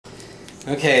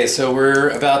Okay, so we're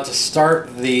about to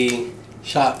start the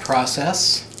shot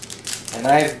process, and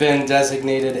I've been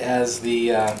designated as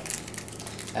the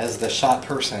shot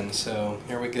person. So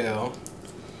here we go.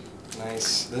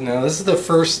 Nice. Now this is the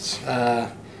first.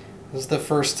 This is the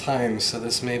first time, so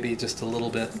this may be just a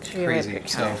little bit crazy.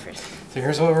 So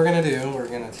here's what we're gonna do. We're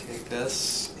gonna take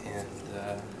this and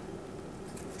a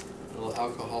little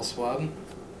alcohol swab.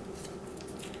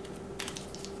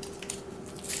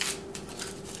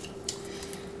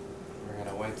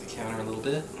 Wipe the counter a little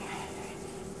bit.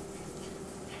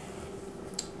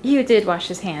 You did wash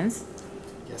his hands.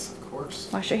 Yes, of course.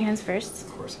 Wash your hands first.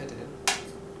 Of course I did.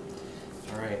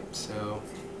 Alright, so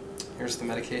here's the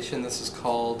medication. This is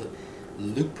called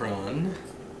Lupron.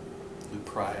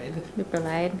 Lupride.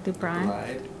 Lupron. So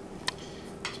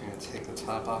I'm going to take the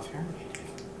top off here.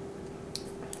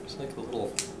 There's like a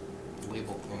little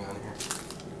label thing on here.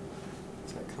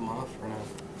 Does that come off or no?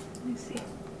 Let me see.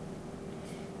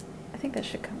 I think that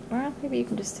should come. Well, maybe you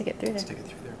can just stick it through there. Stick it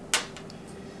through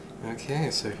there.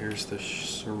 Okay, so here's the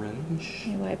syringe.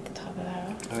 You wipe the top of that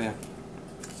off. Oh yeah.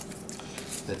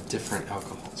 The different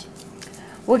alcohols.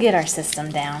 We'll get our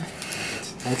system down.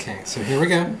 Right. Okay, so here we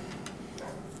go.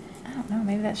 I don't know,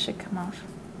 maybe that should come off.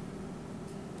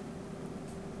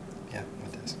 Yeah,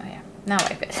 it does. Oh yeah, now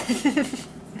wipe it.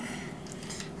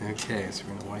 Okay, so we're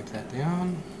going to wipe that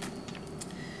down.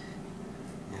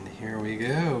 And here we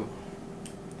go.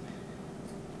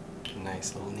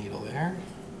 Nice little needle there.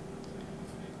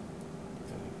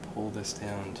 Pull this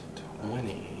down to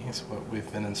 20 is what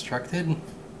we've been instructed.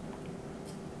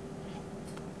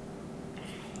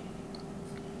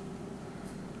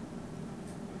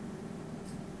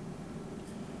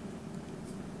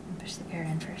 Push the air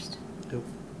in first. Nope.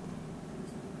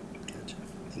 Gotcha.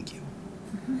 Thank you.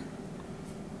 Mm-hmm.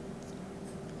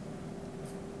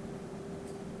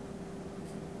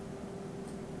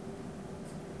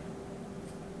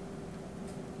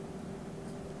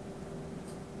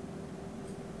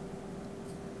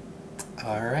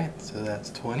 Alright, so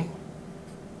that's 20.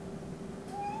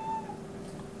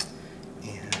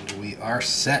 And we are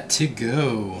set to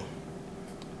go,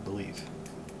 I believe.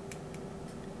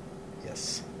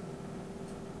 Yes.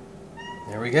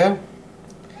 There we go.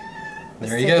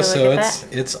 There you go. So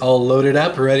it's all loaded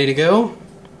up, ready to go.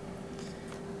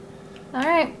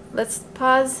 Alright, let's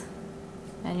pause.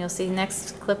 And you'll see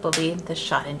next clip will be the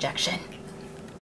shot injection.